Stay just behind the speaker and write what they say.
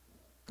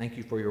Thank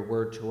you for your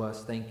word to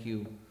us. Thank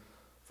you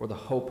for the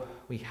hope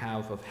we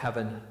have of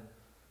heaven,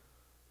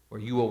 where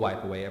you will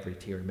wipe away every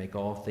tear and make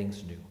all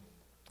things new.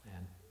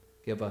 And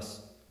give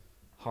us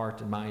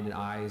heart and mind and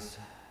eyes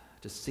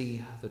to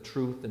see the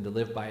truth and to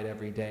live by it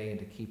every day and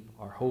to keep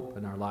our hope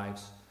and our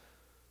lives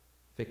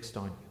fixed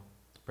on you.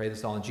 Pray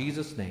this all in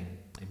Jesus' name.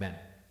 Amen.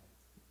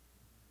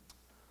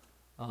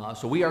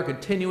 So we are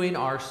continuing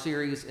our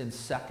series in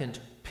 2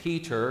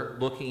 Peter,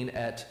 looking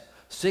at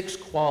 6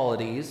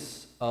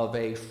 qualities of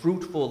a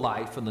fruitful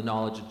life in the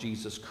knowledge of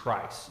Jesus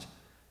Christ.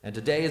 And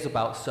today is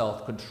about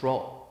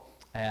self-control.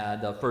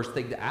 And the first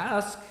thing to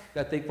ask,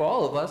 I think for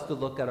all of us, to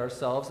look at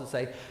ourselves and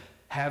say,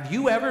 have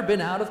you ever been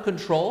out of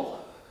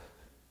control?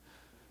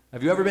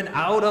 Have you ever been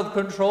out of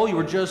control? You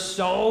were just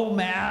so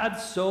mad,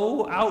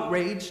 so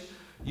outraged,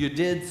 you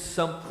did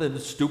something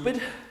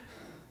stupid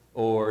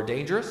or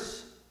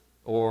dangerous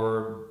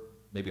or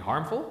maybe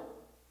harmful,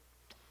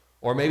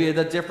 or maybe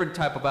a different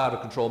type of out of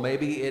control.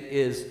 Maybe it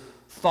is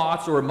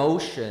thoughts or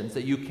emotions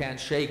that you can't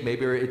shake.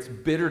 Maybe it's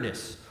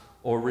bitterness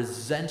or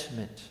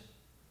resentment.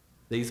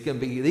 These can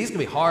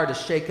be hard to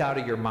shake out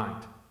of your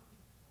mind.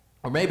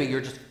 Or maybe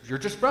you're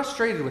just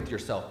frustrated with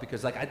yourself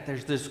because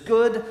there's this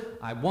good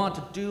I want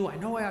to do. I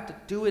know I have to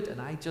do it, and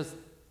I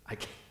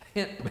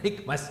can't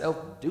make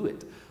myself do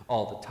it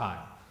all the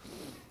time.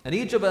 And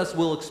each of us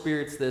will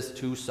experience this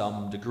to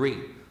some degree.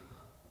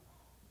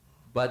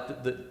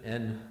 But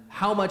and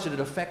how much it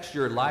affects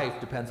your life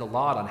depends a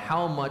lot on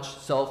how much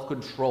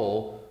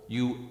self-control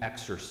you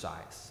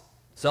exercise.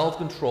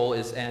 Self-control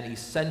is an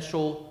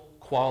essential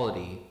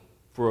quality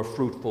for a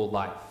fruitful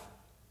life.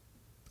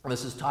 And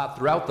this is taught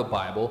throughout the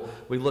Bible.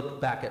 We look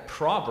back at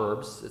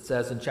Proverbs. It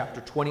says in chapter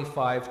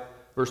 25,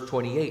 verse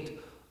 28,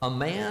 a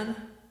man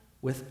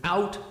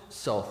without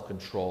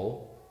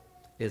self-control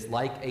is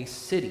like a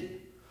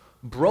city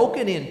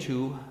broken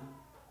into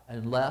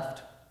and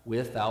left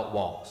without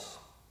walls.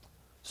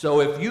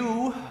 So if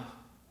you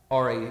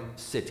are a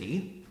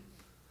city,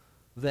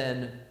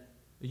 then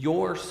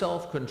your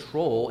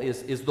self-control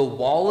is the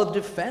wall of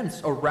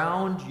defense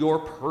around your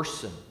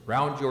person,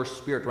 around your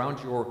spirit,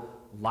 around your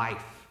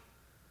life.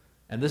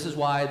 And this is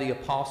why the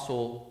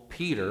Apostle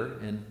Peter,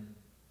 in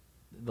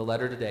the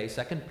letter today,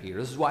 2 Peter,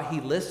 this is why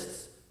he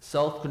lists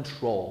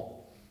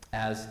self-control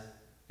as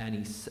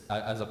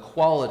a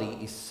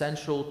quality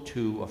essential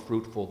to a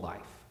fruitful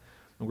life.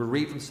 And we'll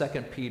read from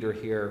 2 Peter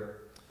here,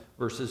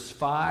 verses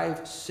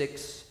 5,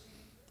 6,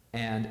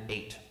 and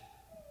 8.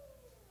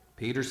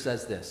 Peter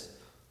says this,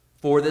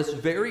 for this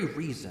very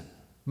reason,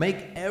 make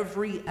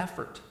every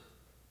effort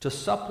to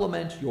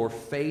supplement your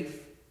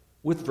faith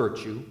with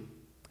virtue,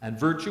 and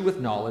virtue with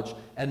knowledge,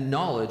 and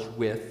knowledge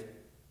with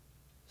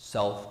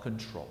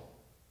self-control.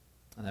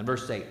 And then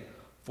verse 8,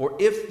 for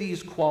if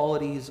these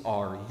qualities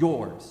are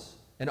yours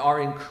and are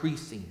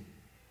increasing,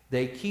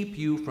 they keep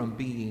you from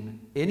being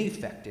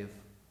ineffective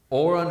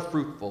or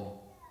unfruitful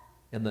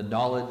in the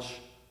knowledge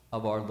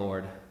of our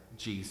Lord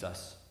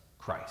Jesus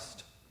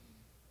Christ.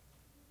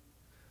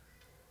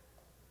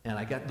 And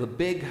I got the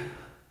big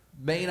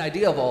main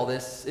idea of all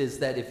this is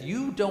that if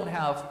you don't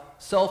have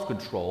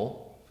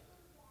self-control,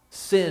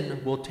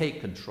 sin will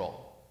take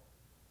control.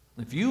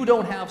 If you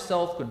don't have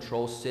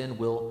self-control, sin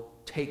will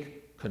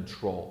take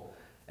control.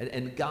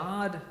 And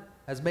God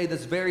has made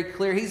this very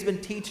clear. He's been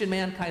teaching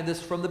mankind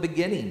this from the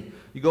beginning.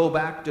 You go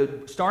back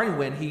to starting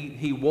when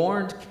he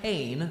warned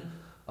Cain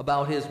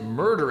about his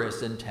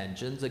murderous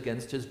intentions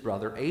against his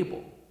brother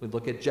Abel. We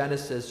look at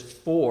Genesis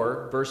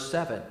 4, verse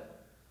 7.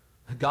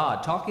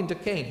 God, talking to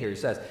Cain here,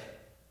 says,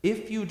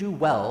 if you do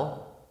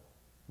well,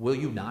 will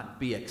you not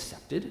be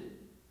accepted?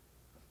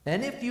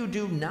 And if you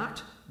do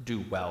not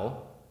do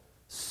well,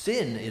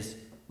 sin is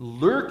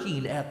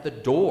lurking at the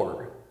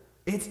door.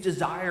 Its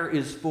desire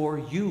is for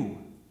you,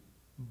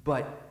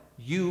 but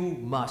you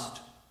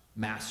must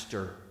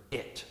master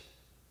it.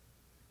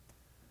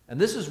 And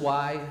this is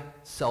why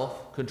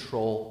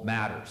self-control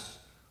matters.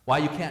 Why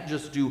you can't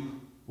just do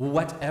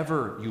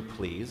whatever you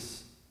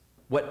please,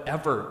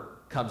 whatever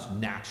comes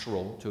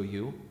natural to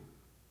you.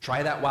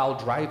 Try that while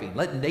driving.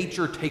 Let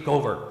nature take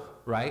over,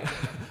 right?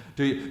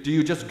 Do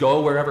you just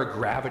go wherever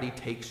gravity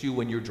takes you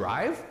when you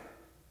drive?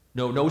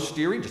 No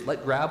steering, just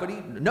let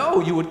gravity?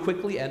 No, you would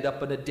quickly end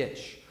up in a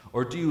ditch.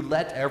 Or do you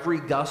let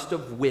every gust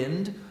of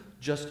wind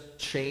just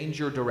change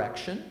your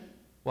direction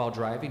while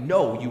driving?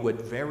 No, you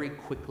would very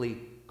quickly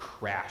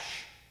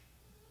crash.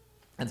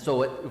 And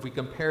so if we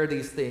compare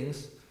these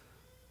things,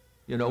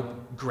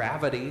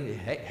 gravity,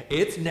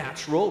 it's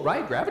natural,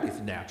 right? Gravity's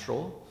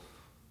natural,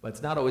 but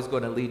it's not always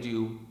going to lead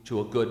you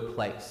to a good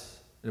place.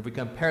 And if we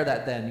compare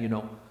that, then,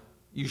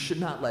 you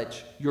should not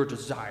let your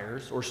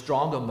desires or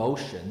strong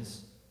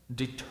emotions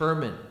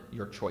determine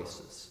your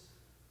choices.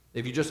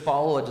 If you just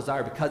follow a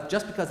desire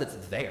because it's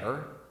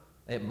there,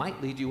 it might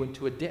lead you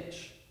into a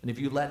ditch. And if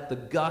you let the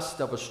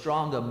gust of a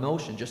strong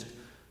emotion just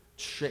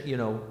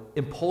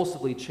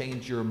impulsively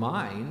change your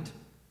mind,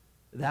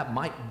 that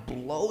might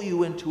blow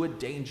you into a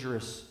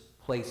dangerous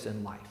place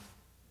in life.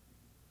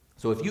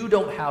 So if you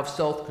don't have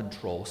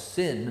self-control,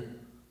 sin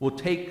will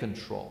take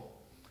control.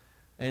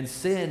 And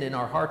sin in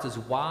our hearts is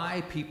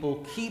why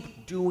people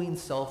keep doing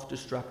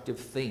self-destructive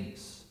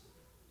things.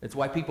 It's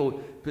why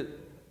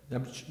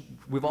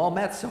we've all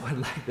met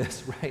someone like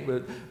this, right?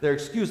 With their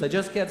excuse, I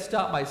just can't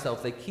stop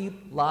myself. They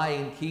keep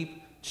lying,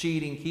 keep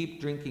cheating,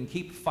 keep drinking,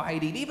 keep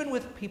fighting, even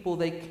with people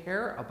they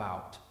care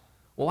about.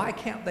 Well, why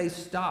can't they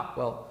stop?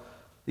 Well,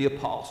 the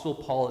Apostle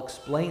Paul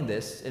explained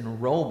this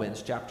in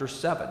Romans chapter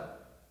 7.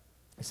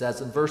 He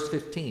says in verse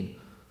 15,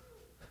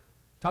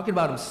 talking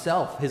about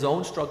himself, his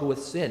own struggle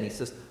with sin, he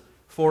says,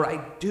 "For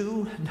I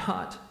do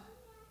not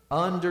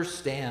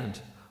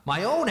understand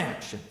my own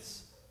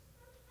actions.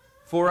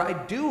 For I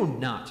do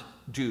not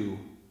do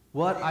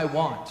what I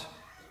want,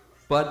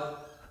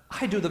 but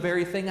I do the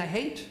very thing I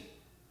hate."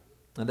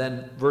 And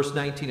then verse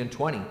 19 and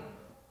 20,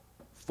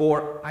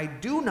 "For I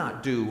do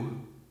not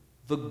do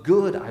the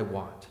good I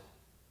want,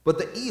 but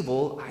the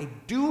evil I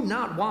do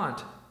not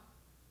want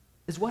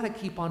is what I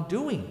keep on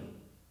doing.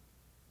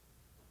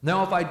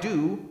 Now if I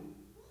do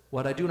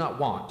what I do not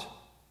want,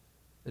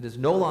 it is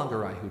no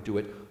longer I who do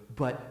it,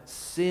 but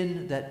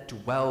sin that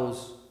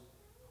dwells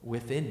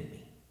within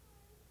me."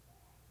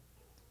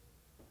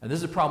 And this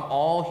is a problem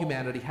all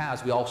humanity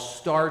has. We all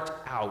start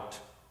out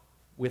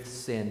with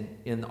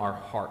sin in our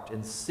heart.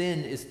 And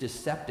sin is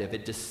deceptive.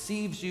 It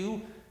deceives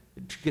you,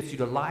 it gets you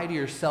to lie to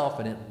yourself,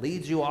 and it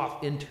leads you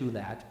off into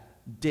that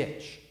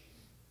ditch.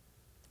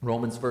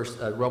 Romans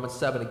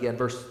 7 again,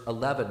 verse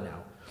 11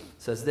 now,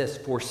 says this,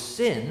 "For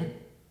sin,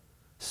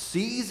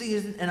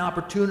 seizing an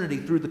opportunity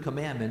through the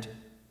commandment,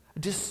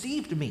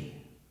 deceived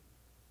me,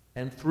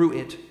 and through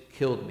it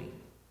killed me."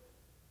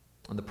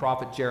 And the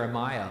prophet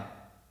Jeremiah,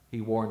 he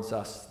warns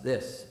us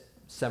this,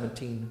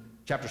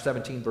 chapter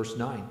 17, verse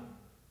 9.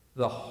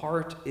 "The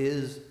heart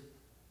is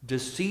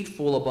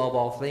deceitful above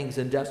all things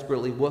and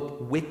desperately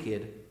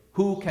wicked.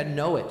 Who can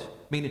know it?"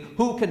 Meaning,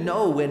 who can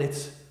know when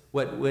it's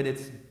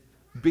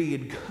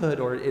being good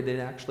or it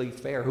actually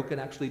fair? Who can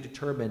actually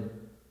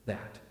determine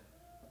that?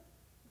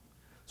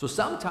 So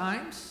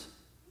sometimes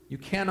you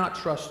cannot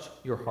trust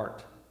your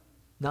heart.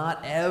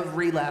 Not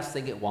every last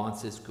thing it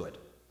wants is good.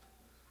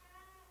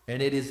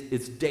 And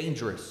it's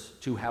dangerous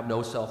to have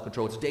no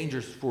self-control. It's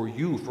dangerous for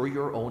you, for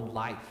your own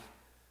life.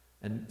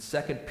 And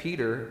 2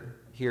 Peter,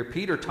 here,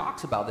 Peter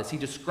talks about this. He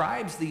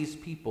describes these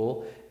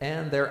people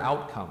and their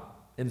outcome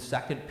in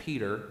 2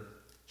 Peter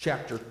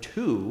chapter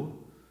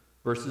 2,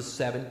 verses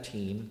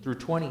 17 through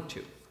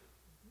 22.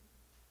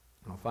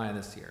 I'll find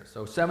this here.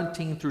 So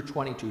 17 through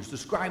 22 is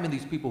describing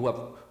these people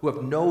who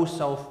have no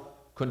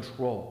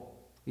self-control.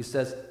 He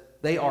says,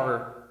 "They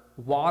are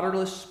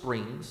waterless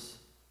springs,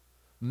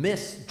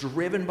 mist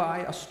driven by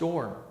a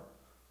storm.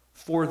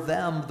 For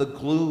them the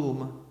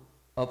gloom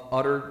of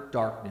utter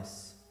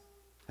darkness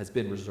has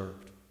been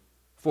reserved.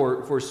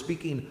 For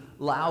speaking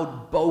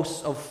loud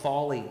boasts of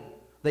folly,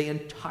 they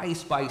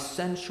entice by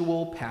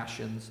sensual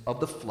passions of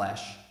the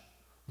flesh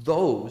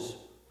those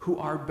who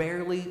are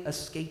barely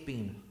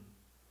escaping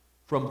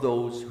from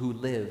those who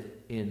live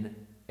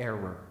in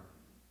error.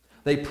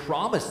 They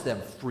promise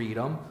them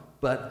freedom,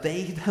 but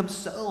they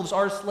themselves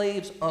are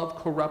slaves of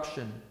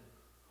corruption.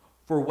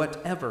 For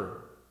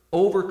whatever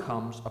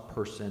overcomes a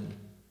person,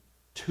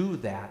 to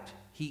that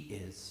he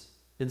is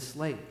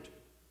enslaved.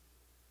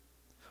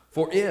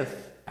 For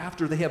if,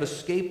 after they have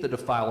escaped the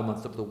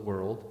defilements of the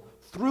world,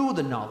 through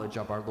the knowledge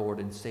of our Lord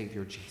and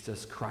Savior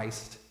Jesus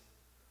Christ,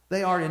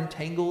 they are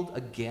entangled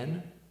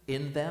again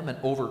in them and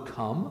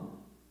overcome,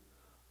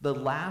 the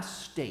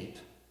last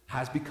state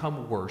has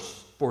become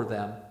worse for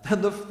them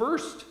than the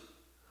first.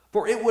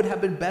 For it would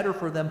have been better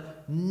for them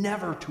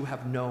never to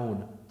have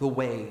known the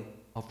way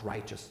of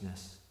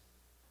righteousness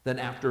than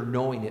after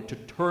knowing it to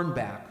turn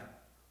back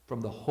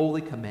from the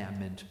holy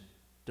commandment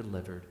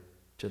delivered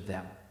to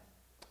them.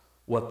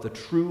 What the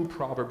true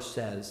proverb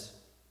says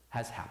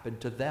has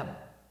happened to them.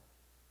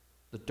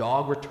 The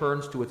dog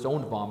returns to its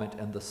own vomit,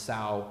 and the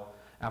sow,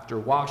 after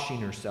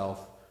washing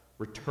herself,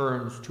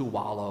 returns to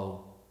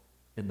wallow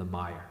in the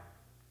mire."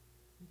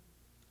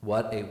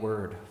 What a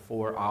word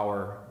for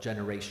our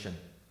generation.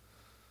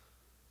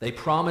 They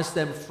promise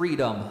them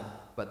freedom,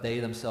 but they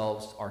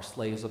themselves are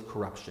slaves of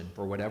corruption.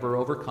 For whatever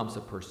overcomes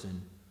a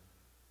person,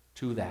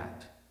 to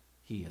that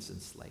he is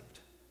enslaved.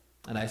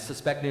 And I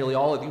suspect nearly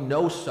all of you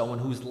know someone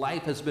whose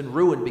life has been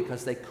ruined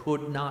because they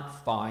could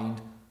not find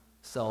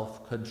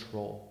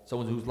self-control.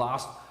 Someone who's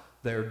lost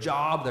their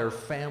job, their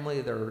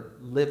family, their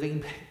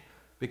living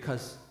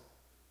because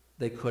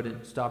they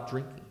couldn't stop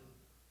drinking.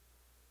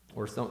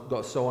 Or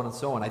so on and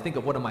so on. I think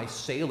of one of my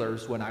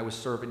sailors when I was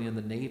serving in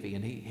the Navy,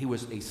 and he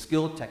was a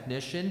skilled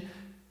technician.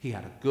 He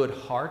had a good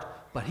heart,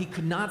 but he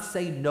could not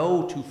say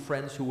no to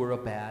friends who were a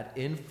bad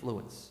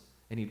influence.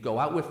 And he'd go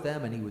out with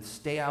them, and he would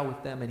stay out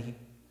with them, and he'd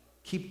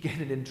keep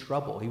getting in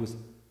trouble.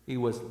 He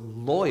was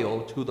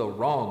loyal to the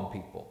wrong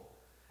people.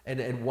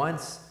 And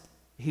once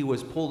he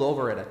was pulled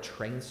over at a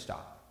train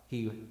stop.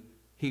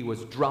 He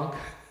was drunk,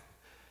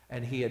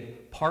 and he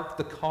had parked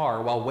the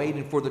car while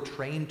waiting for the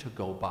train to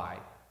go by.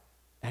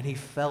 And he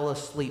fell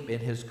asleep in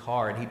his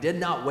car, and he did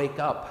not wake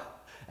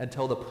up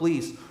until the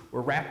police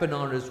were rapping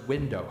on his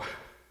window.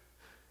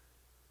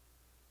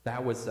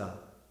 That was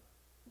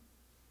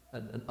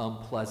an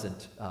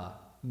unpleasant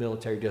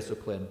military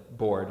discipline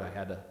board I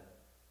had to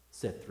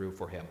sit through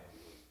for him.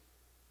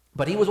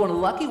 But he was one of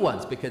the lucky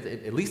ones because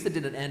at least it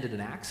didn't end in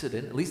an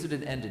accident. At least it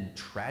didn't end in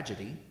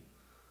tragedy.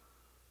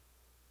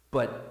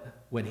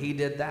 But when he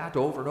did that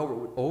over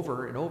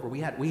and over, we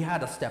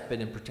had to step in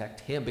and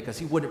protect him because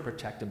he wouldn't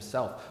protect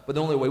himself. But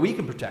the only way we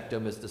can protect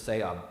him is to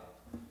say,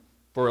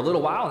 for a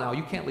little while now,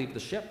 you can't leave the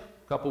ship.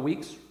 A couple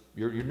weeks,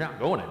 you're not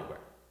going anywhere.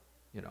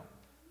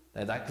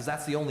 Because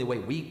that's the only way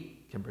we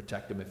can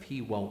protect him if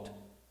he won't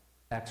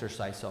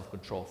exercise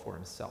self-control for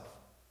himself.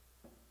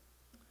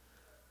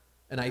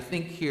 And I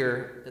think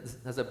here,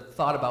 as I've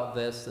thought about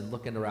this and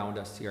looking around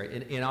us here,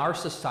 in our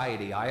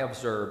society, I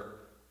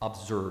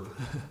observe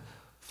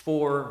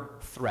 4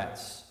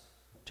 threats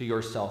to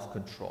your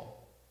self-control.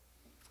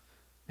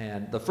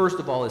 And the first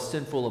of all is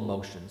sinful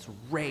emotions,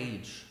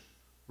 rage,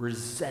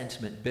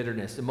 resentment,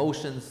 bitterness.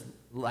 Emotions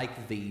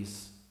like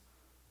these,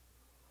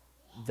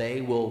 they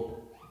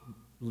will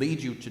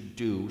lead you to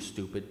do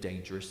stupid,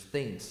 dangerous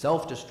things,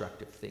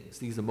 self-destructive things.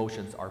 These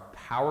emotions are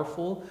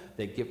powerful.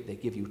 They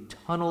give you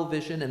tunnel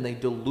vision, and they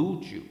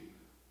delude you.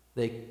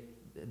 They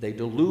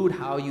delude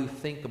how you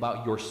think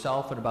about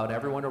yourself and about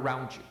everyone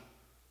around you.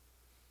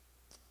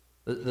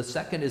 The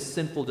second is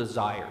sinful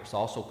desires,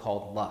 also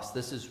called lust.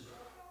 This is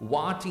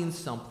wanting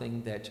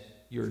something that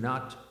you're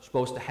not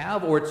supposed to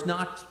have, or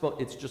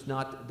it's just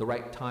not the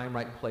right time,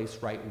 right place,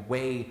 right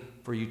way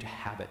for you to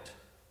have it.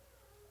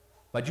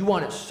 But you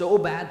want it so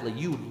badly,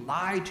 you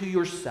lie to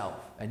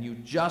yourself and you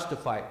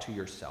justify it to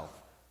yourself.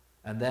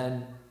 And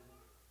then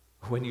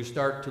when you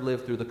start to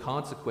live through the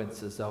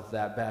consequences of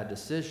that bad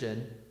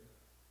decision,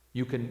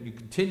 you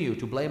continue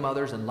to blame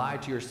others and lie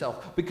to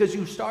yourself because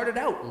you started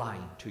out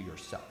lying to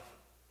yourself.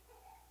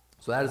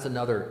 So that is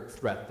another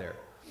threat there.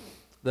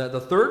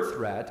 The third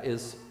threat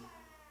is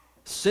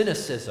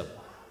cynicism.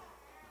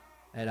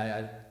 And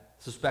I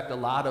suspect a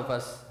lot of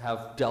us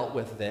have dealt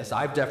with this.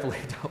 I've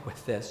definitely dealt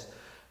with this.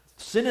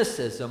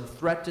 Cynicism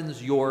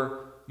threatens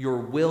your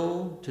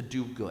will to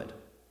do good.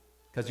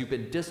 Because you've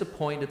been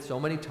disappointed so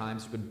many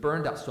times, you've been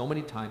burned out so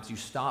many times, you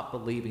stop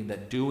believing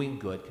that doing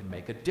good can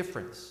make a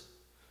difference.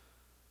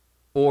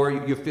 Or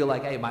you feel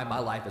like, hey, my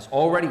life is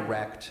already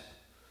wrecked.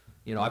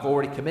 I've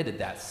already committed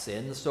that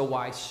sin, so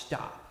why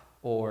stop?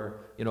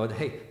 Or,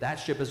 hey, that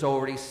ship has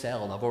already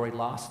sailed. I've already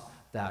lost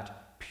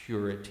that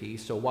purity,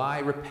 so why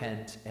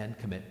repent and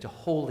commit to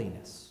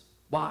holiness?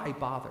 Why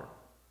bother?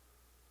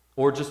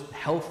 Or just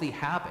healthy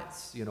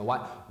habits.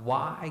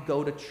 Why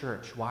go to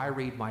church? Why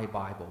read my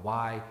Bible?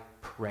 Why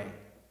pray?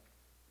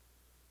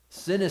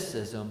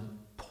 Cynicism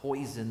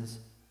poisons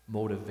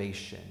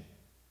motivation.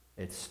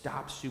 It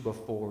stops you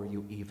before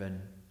you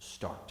even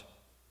start.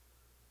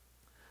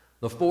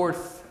 The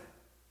fourth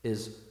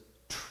is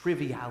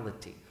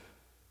triviality.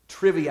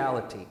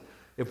 Triviality.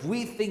 If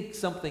we think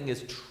something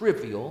is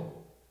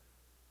trivial,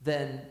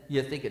 then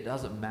you think it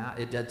doesn't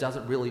matter. It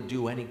doesn't really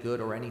do any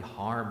good or any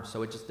harm,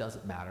 so it just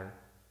doesn't matter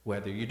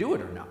whether you do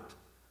it or not.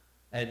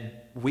 And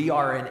we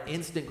are an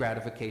instant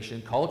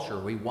gratification culture.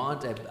 We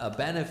want a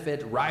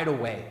benefit right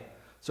away.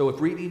 So if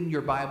reading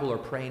your Bible or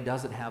praying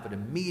doesn't have an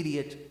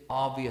immediate,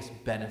 obvious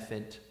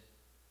benefit,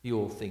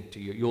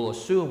 you'll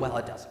assume, well,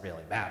 it doesn't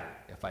really matter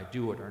if I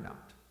do it or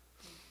not.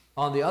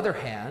 On the other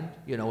hand,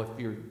 if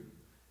you're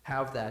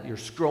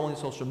scrolling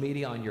social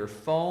media on your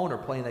phone or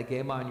playing that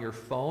game on your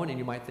phone, and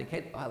you might think,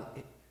 hey,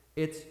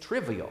 it's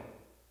trivial.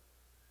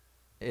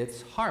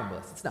 It's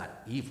harmless. It's not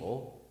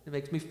evil. It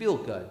makes me feel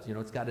good.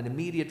 It's got an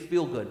immediate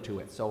feel good to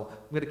it. So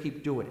I'm going to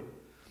keep doing it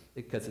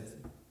because it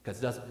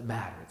doesn't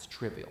matter. It's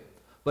trivial.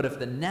 But if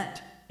the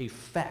net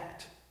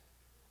effect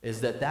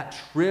is that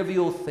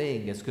trivial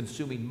thing is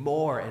consuming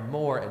more and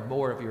more and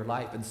more of your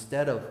life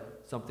instead of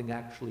something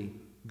actually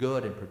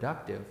good and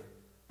productive,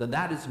 then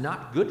that is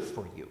not good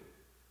for you.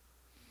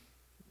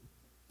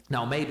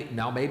 Now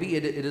maybe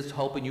it is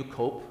helping you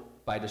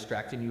cope by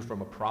distracting you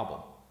from a problem.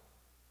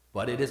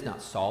 But it is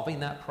not solving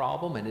that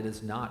problem, and it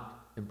is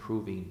not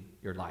improving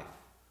your life.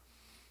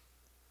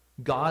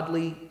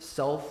 Godly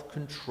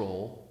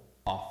self-control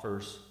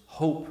offers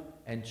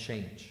hope and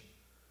change.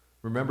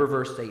 Remember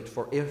verse 8,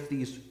 for if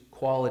these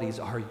qualities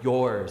are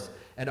yours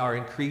and are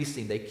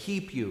increasing, they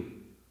keep you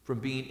from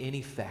being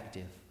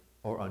ineffective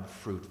or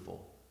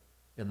unfruitful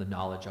in the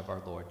knowledge of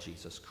our Lord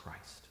Jesus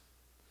Christ.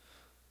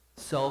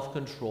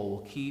 Self-control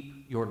will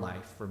keep your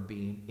life from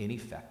being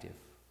ineffective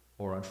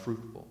or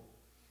unfruitful.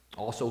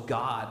 Also,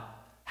 God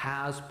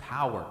has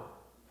power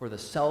for the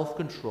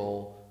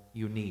self-control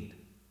you need.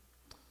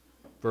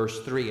 Verse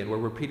 3, and we're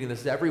repeating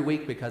this every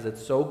week because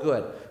it's so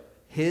good.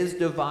 His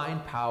divine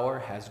power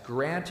has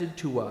granted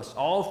to us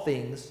all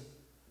things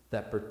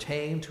that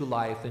pertain to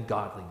life and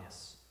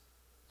godliness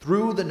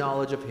through the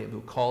knowledge of him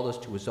who called us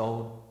to his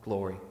own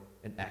glory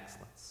and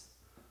excellence.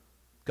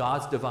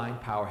 God's divine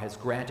power has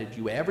granted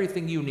you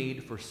everything you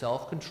need for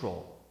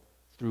self-control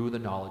through the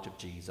knowledge of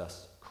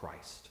Jesus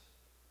Christ.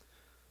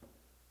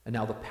 And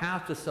now the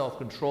path to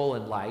self-control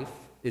in life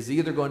is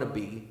either going to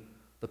be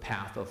the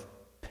path of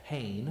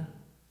pain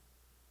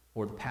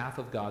or the path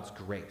of God's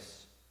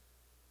grace.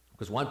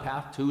 Because one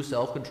path to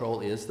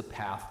self-control is the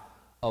path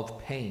of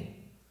pain.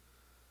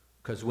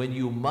 Because when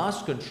you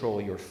must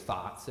control your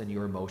thoughts and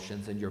your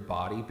emotions and your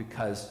body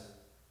because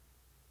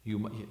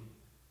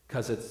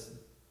it's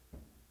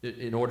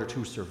in order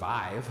to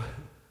survive,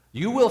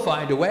 you will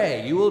find a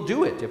way. You will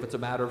do it if it's a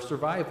matter of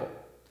survival.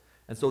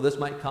 And so this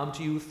might come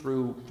to you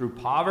through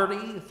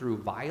poverty, through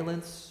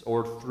violence,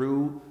 or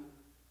through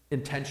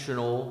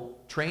intentional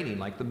training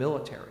like the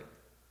military.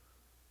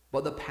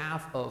 But the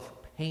path of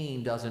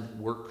pain doesn't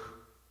work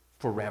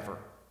forever.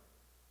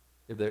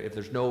 If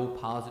there's no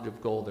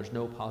positive goal, there's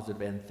no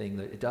positive end thing,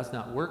 it does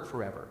not work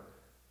forever.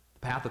 The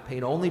path of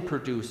pain only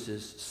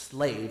produces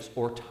slaves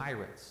or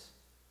tyrants.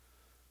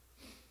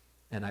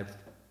 And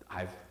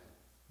I've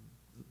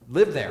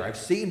lived there. I've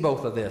seen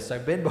both of this.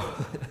 I've been both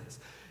of this.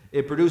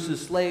 It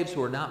produces slaves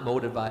who are not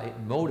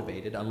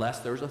motivated unless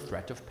there's a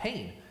threat of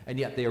pain, and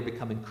yet they are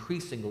become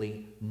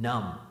increasingly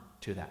numb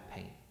to that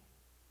pain.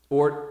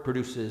 Or it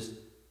produces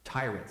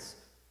tyrants,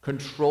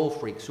 control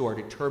freaks who are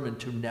determined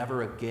to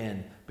never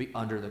again be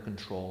under the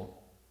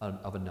control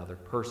of another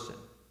person.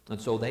 And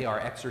so they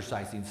are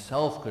exercising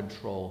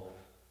self-control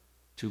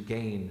to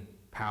gain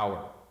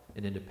power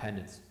and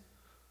independence.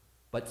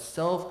 But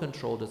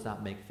self-control does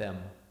not make them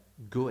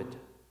good.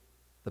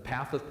 The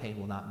path of pain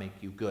will not make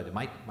you good. It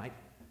might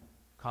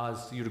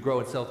cause you to grow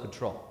in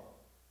self-control,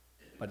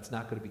 but it's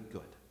not going to be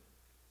good.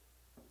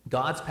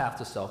 God's path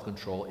to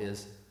self-control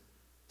is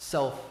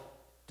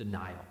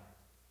self-denial.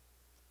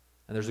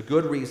 And there's a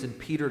good reason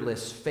Peter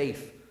lists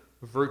faith,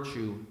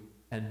 virtue,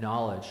 and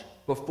knowledge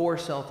before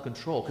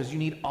self-control, because you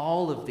need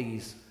all of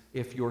these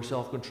if your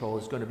self-control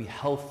is going to be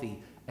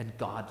healthy and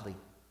godly.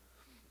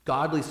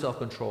 Godly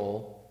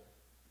self-control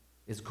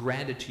is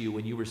granted to you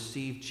when you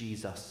receive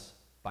Jesus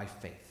by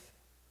faith.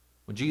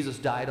 When Jesus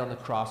died on the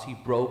cross, he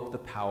broke the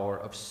power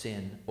of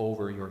sin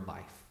over your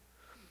life.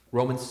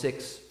 Romans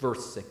 6,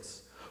 verse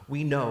 6.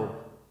 We know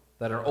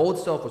that our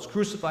old self was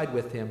crucified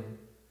with him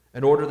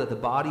in order that the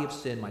body of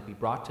sin might be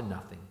brought to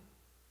nothing,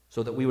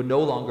 so that we would no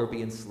longer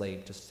be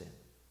enslaved to sin.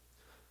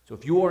 So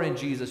if you are in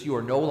Jesus, you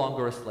are no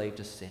longer a slave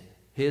to sin.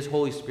 His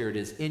Holy Spirit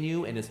is in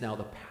you and is now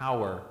the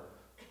power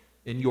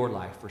in your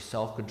life for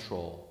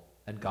self-control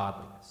and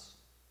godliness.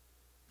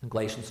 In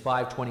Galatians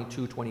 5,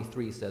 22,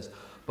 23 says,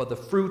 but the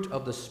fruit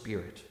of the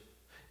Spirit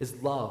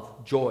is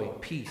love, joy,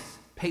 peace,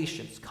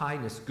 patience,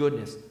 kindness,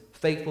 goodness,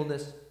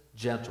 faithfulness,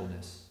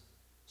 gentleness,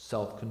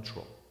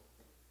 self-control.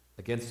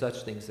 Against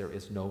such things there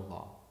is no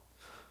law.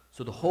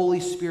 So the Holy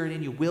Spirit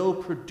in you will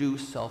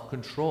produce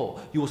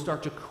self-control. You will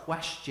start to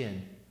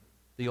question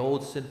the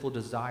old sinful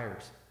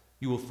desires.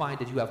 You will find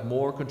that you have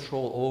more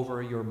control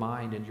over your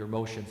mind and your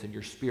emotions and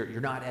your spirit.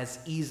 You're not as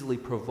easily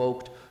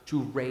provoked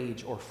to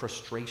rage or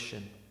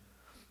frustration.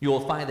 You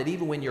will find that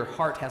even when your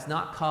heart has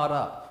not caught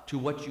up to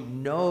what you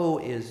know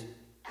is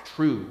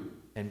true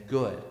and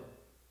good,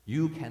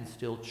 you can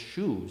still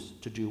choose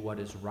to do what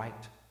is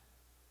right.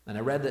 And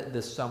I read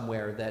this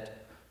somewhere,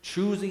 that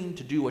choosing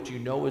to do what you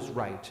know is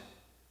right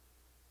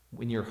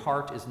when your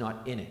heart is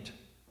not in it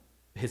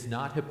is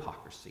not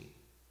hypocrisy.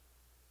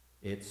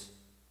 It's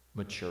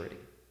maturity.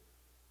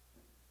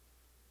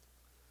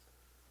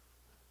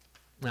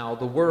 Now,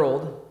 the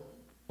world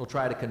will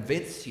try to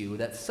convince you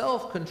that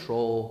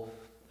self-control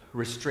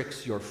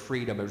restricts your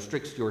freedom, it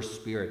restricts your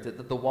spirit,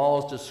 that the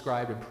walls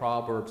described in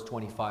Proverbs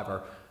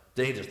 25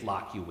 they just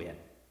lock you in.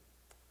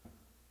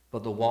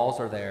 But the walls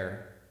are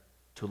there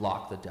to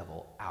lock the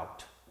devil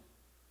out.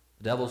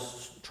 The devil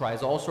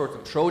tries all sorts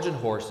of Trojan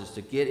horses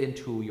to get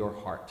into your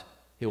heart.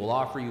 He will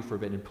offer you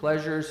forbidden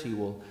pleasures. He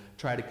will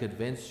try to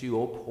convince you,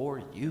 oh,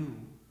 poor you.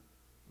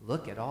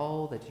 Look at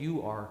all that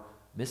you are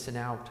missing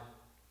out.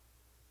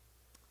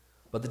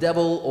 But the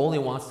devil only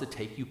wants to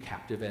take you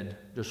captive and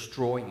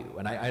destroy you.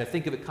 And I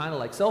think of it kind of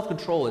like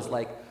self-control is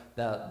like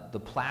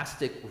the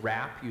plastic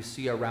wrap you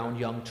see around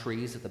young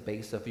trees, at the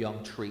base of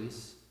young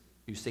trees.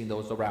 You've seen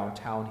those around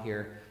town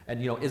here.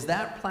 And, is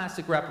that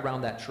plastic wrap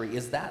around that tree,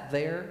 is that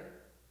there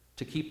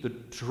to keep the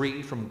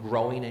tree from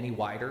growing any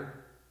wider?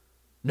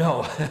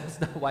 No,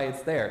 that's not why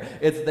it's there.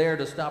 It's there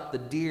to stop the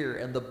deer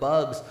and the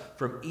bugs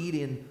from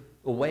eating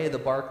away the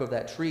bark of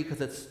that tree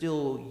because it's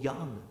still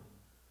young.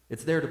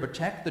 It's there to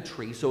protect the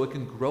tree so it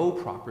can grow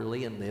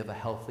properly and live a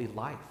healthy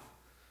life.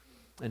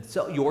 And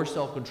so your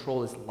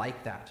self-control is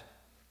like that.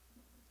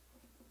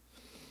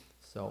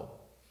 So,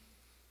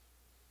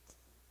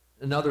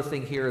 another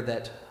thing here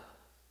that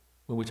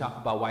when we talk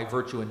about why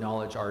virtue and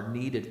knowledge are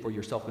needed for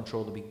your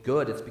self-control to be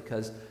good, it's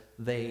because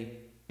they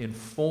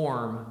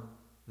inform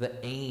the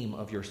aim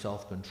of your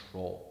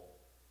self-control.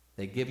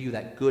 They give you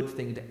that good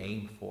thing to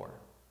aim for.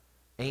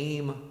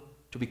 Aim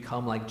to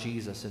become like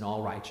Jesus in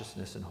all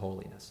righteousness and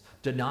holiness.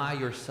 Deny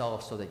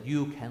yourself so that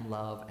you can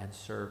love and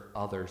serve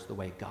others the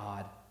way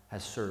God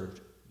has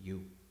served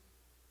you.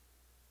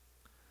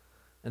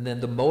 And then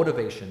the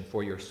motivation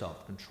for your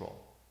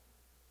self-control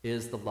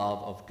is the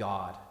love of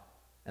God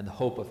and the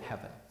hope of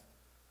heaven.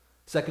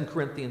 2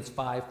 Corinthians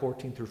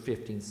 5:14 through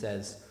 15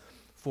 says,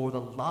 for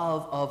the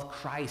love of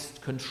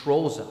Christ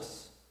controls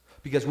us,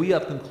 because we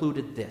have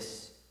concluded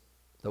this,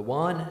 the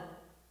one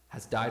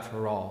has died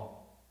for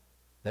all,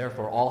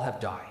 Therefore all have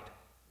died.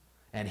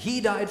 And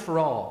he died for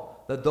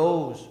all, that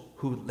those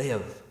who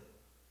live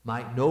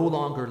might no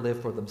longer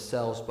live for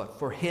themselves, but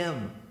for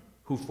him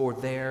who for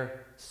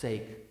their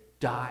sake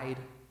died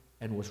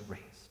and was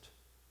raised.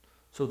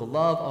 So the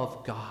love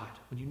of God,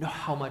 when you know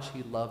how much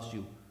he loves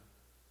you,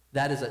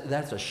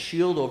 that's a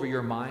shield over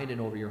your mind and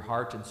over your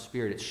heart and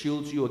spirit. It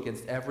shields you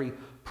against every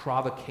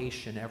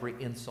provocation, every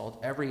insult,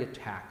 every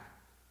attack.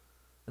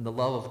 And the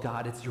love of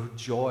God, it's your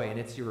joy and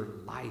it's your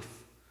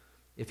life.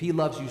 If he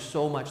loves you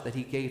so much that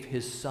he gave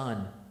his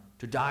son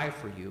to die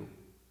for you,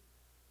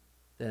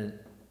 then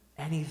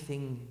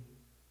anything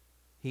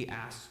he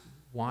asks,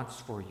 wants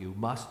for you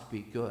must be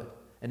good.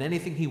 And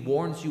anything he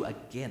warns you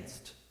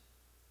against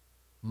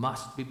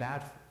must be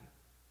bad for you.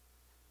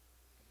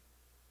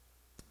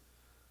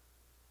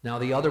 Now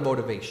the other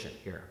motivation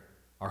here,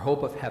 our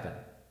hope of heaven.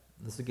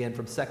 This again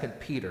from 2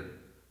 Peter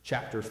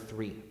chapter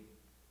 3.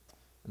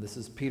 And this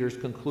is Peter's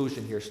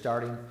conclusion here,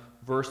 starting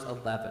verse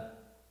 11.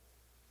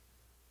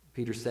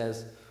 Peter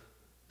says,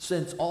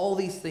 since all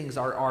these things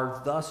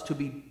are thus to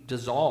be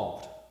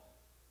dissolved,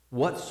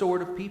 what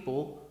sort of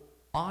people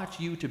ought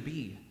you to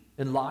be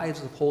in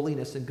lives of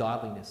holiness and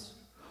godliness,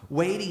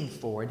 waiting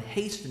for and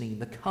hastening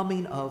the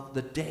coming of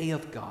the day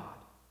of God,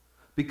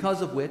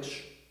 because of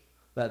which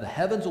the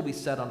heavens will be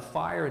set on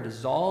fire and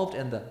dissolved,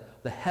 and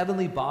the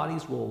heavenly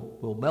bodies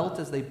will melt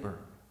as they burn.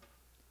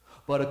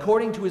 But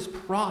according to his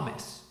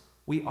promise,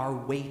 we are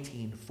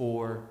waiting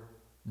for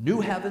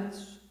new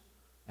heavens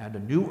and a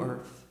new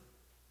earth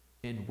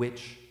in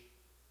which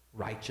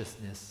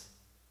righteousness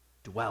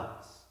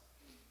dwells.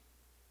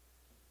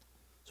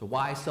 So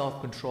why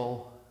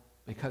self-control?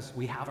 Because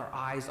we have our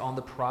eyes on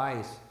the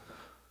prize.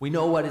 We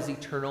know what is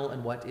eternal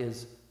and what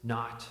is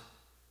not.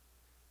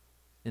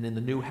 And in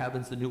the new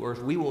heavens, the new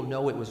earth, we will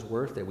know it was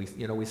worth it.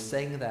 We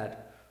sang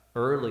that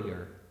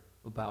earlier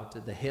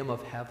about the hymn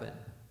of heaven.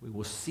 We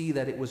will see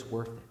that it was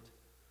worth it.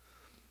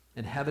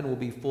 And heaven will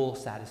be full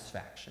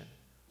satisfaction.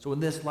 So in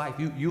this life,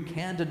 you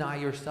can deny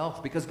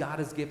yourself because God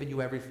has given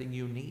you everything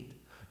you need.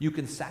 You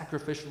can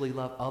sacrificially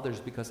love others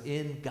because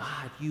in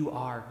God you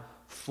are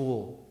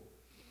full.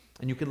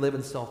 And you can live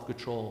in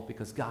self-control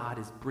because God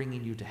is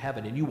bringing you to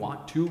heaven and you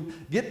want to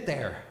get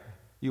there.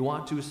 You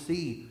want to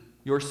see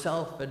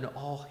yourself and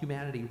all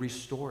humanity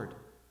restored.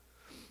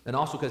 And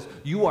also because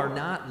you are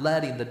not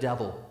letting the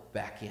devil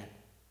back in.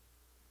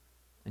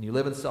 And you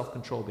live in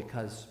self-control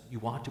because you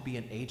want to be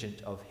an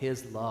agent of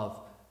his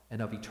love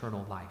and of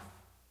eternal life.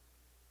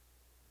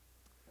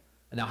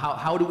 And now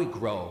how do we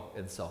grow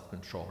in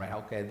self-control, right?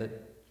 Okay,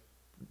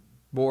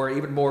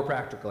 even more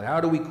practically, how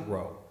do we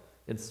grow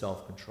in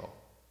self-control?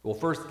 Well,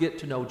 first, get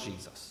to know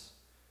Jesus.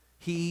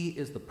 He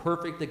is the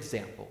perfect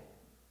example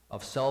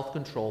of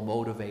self-control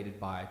motivated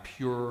by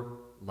pure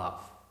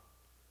love.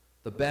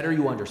 The better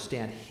you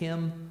understand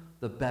him,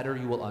 the better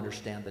you will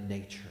understand the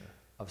nature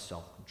of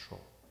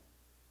self-control.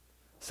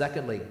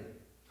 Secondly,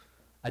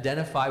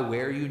 identify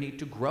where you need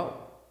to grow.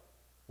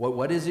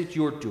 What is it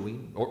you're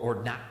doing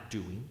or not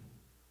doing?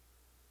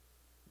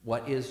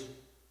 What is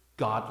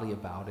godly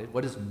about it?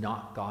 What is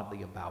not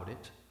godly about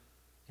it?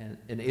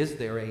 And is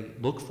there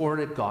look for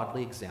a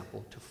godly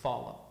example to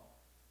follow?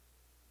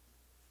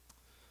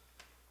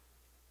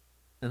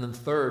 And then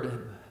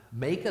third,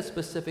 make a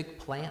specific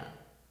plan.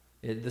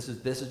 This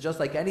is just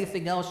like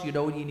anything else you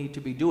need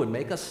to be doing.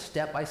 Make a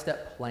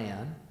step-by-step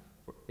plan.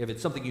 If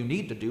it's something you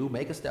need to do,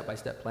 make a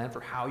step-by-step plan for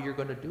how you're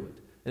going to do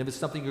it. And if it's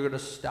something you're going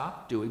to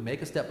stop doing,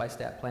 make a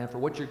step-by-step plan for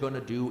what you're going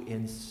to do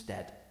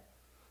instead.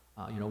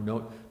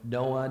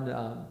 No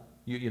one,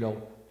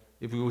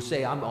 if you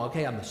say,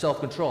 I'm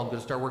self-control, I'm going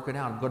to start working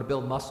out, I'm going to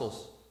build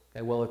muscles.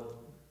 Okay, well,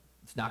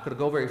 it's not going to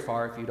go very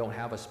far if you don't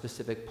have a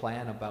specific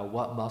plan about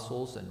what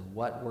muscles and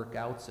what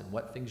workouts and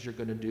what things you're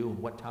going to do and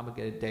what time of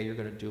day you're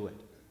going to do it.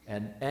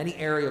 And any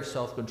area of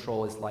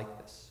self-control is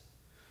like this.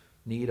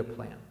 Need a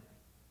plan.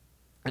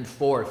 And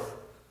fourth,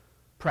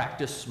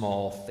 practice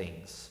small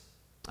things.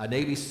 A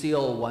Navy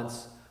SEAL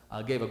once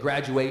gave a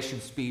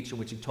graduation speech in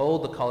which he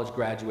told the college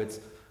graduates,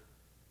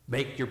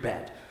 make your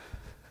bed.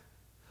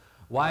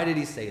 Why did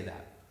he say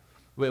that?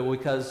 Well,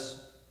 because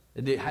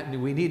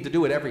we need to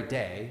do it every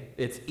day.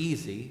 It's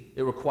easy.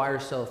 It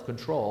requires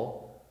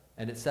self-control.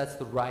 And it sets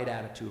the right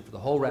attitude for the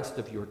whole rest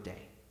of your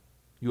day.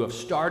 You have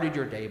started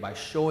your day by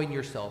showing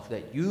yourself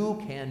that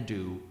you can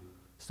do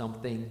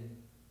something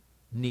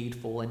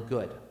needful and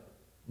good,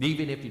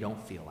 even if you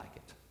don't feel like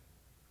it.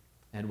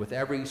 And with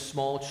every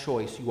small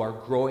choice, you are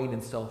growing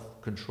in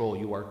self-control.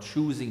 You are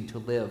choosing to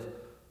live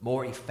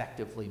more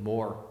effectively,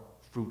 more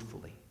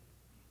fruitfully.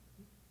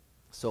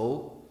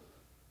 So,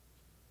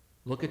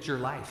 look at your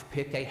life.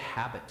 Pick a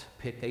habit.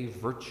 Pick a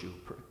virtue.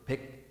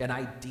 Pick an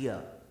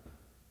idea.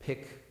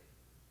 Pick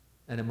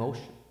an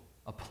emotion.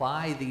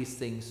 Apply these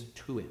things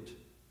to it.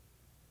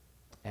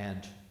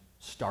 And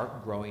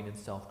start growing in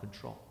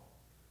self-control.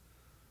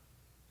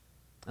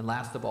 And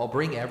last of all,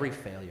 bring every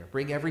failure,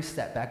 bring every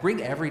setback,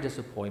 bring every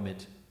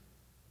disappointment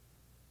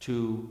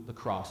to the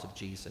cross of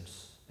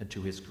Jesus and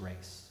to his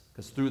grace.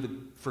 Because through the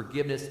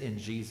forgiveness in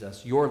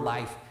Jesus, your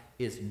life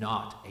is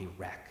not a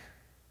wreck.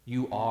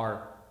 You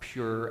are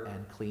pure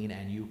and clean,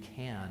 and you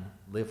can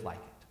live like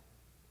it.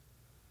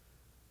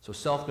 So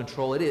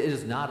self-control, it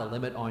is not a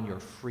limit on your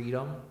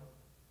freedom.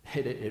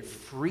 It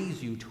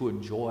frees you to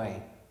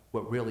enjoy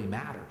what really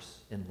matters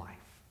in life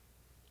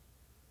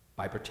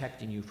by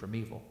protecting you from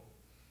evil.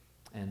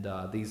 And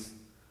these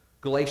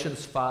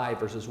Galatians 5,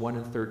 verses 1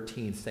 and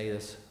 13 say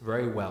this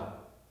very well.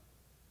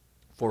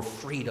 For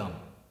freedom,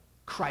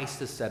 Christ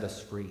has set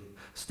us free.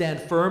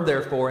 Stand firm,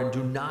 therefore, and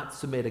do not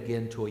submit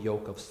again to a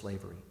yoke of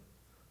slavery.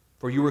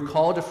 For you were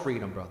called to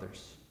freedom,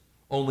 brothers.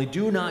 Only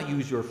do not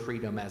use your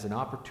freedom as an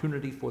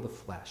opportunity for the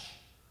flesh,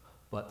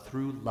 but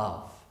through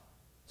love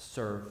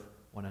serve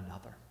one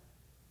another.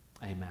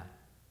 Amen.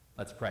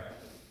 Let's pray.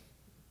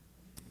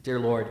 Dear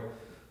Lord,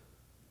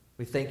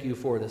 we thank you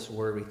for this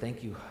word. We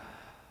thank you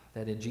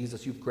that in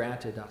Jesus you've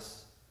granted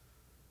us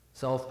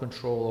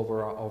self-control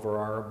over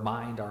our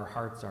mind, our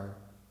hearts,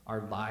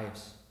 our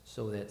lives,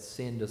 so that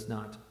sin does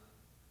not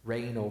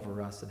reign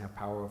over us and have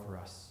power over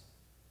us.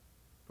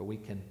 But we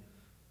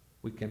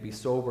can be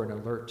sober and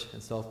alert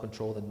and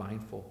self-controlled and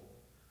mindful.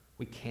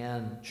 We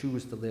can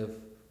choose to live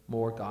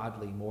more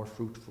godly, more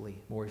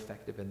fruitfully, more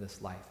effective in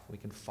this life. We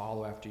can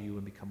follow after you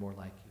and become more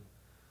like you.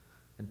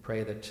 And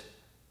pray that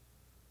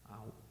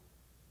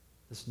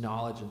this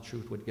knowledge and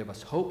truth would give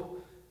us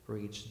hope for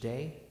each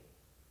day,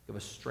 give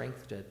us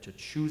strength to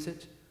choose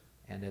it,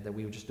 and that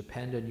we would just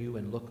depend on you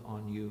and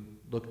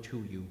look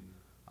to you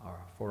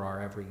for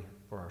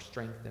our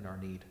strength and our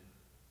need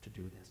to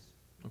do this.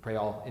 I pray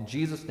all in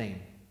Jesus' name.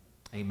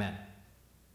 Amen.